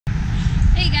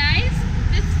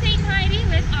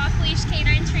with Off-Leash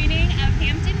Canine Training of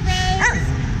Hampton Roads.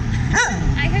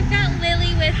 I have got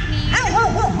Lily with me.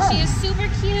 She is super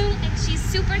cute and she's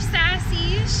super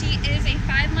sassy. She is a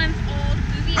 5-month-old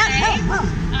Bouvier.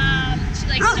 She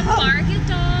likes to bark at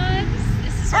dogs.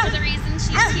 This is one of the reasons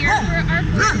she's here for our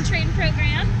board and train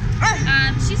program.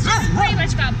 She's just pretty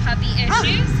much about puppy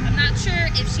issues. I'm not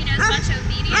sure if she knows much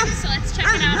obedience, so let's check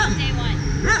it out on day 1.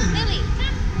 Lily,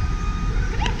 come.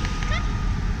 Come here. Come.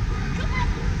 Come on.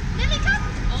 Lily, come.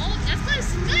 Oh, that's close.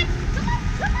 Good. Come on.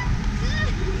 Come on. Good.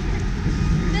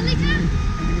 Lily, come.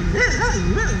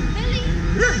 Lily.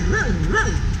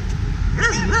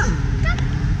 Come.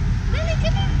 Lily,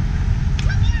 come here.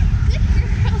 Come here. Good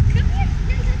girl. Come here.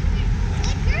 Lily, come here.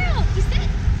 Good girl. You sit.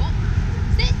 Oh,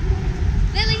 sit.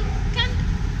 Lily, come.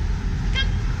 Come.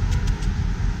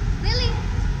 Lily.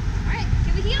 All right,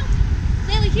 can we heel?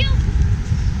 Lily, heel.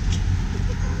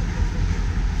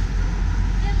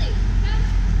 Lily, come.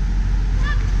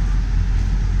 Come.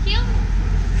 Heel.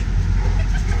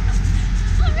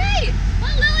 All right.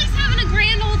 Well, Lily's having a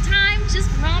grand old time just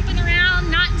romping around,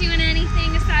 not doing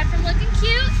anything aside from looking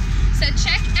cute. So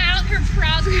check out her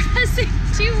progress in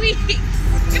 2 weeks.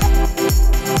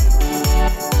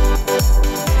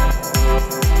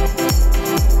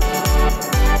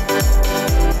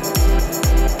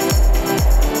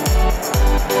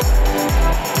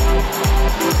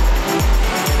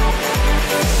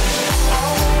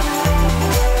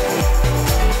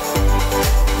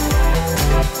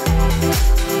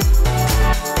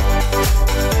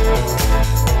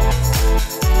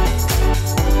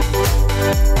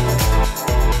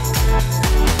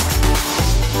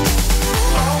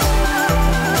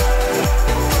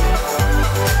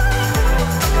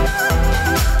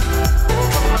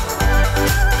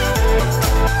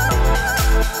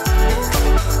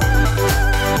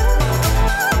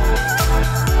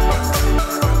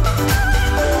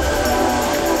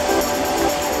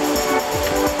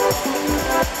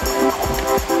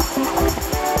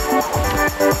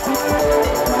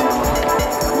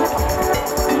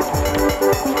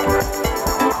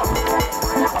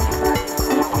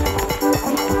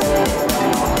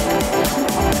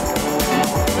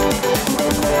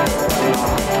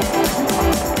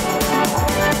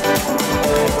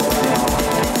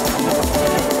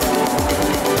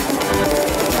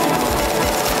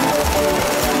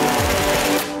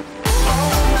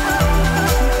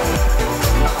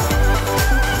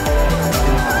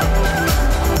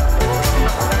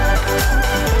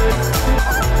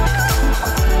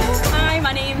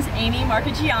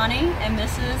 And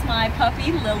this is my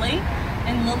puppy Lily,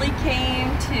 and Lily came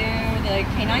to the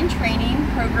canine training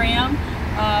program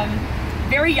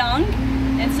very young,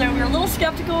 and so we were a little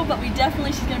skeptical, but she's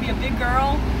going to be a big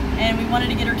girl and we wanted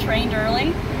to get her trained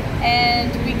early,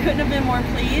 and we couldn't have been more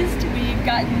pleased. We've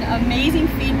gotten amazing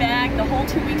feedback the whole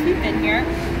 2 weeks we've been here.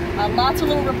 Lots of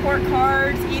little report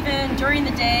cards, even during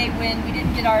the day when we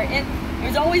didn't get it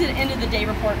was always an end of the day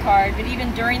report card, but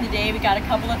even during the day we got a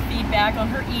couple of feedback on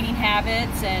her eating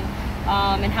habits and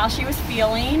how she was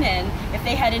feeling and if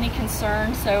they had any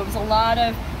concerns. So it was a lot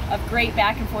of great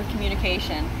back and forth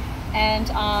communication. And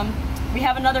we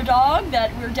have another dog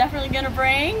that we're definitely going to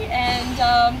bring,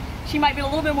 and she might be a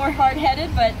little bit more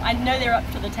hard-headed, but I know they're up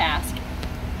to the task.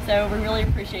 So we really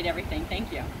appreciate everything.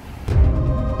 Thank you.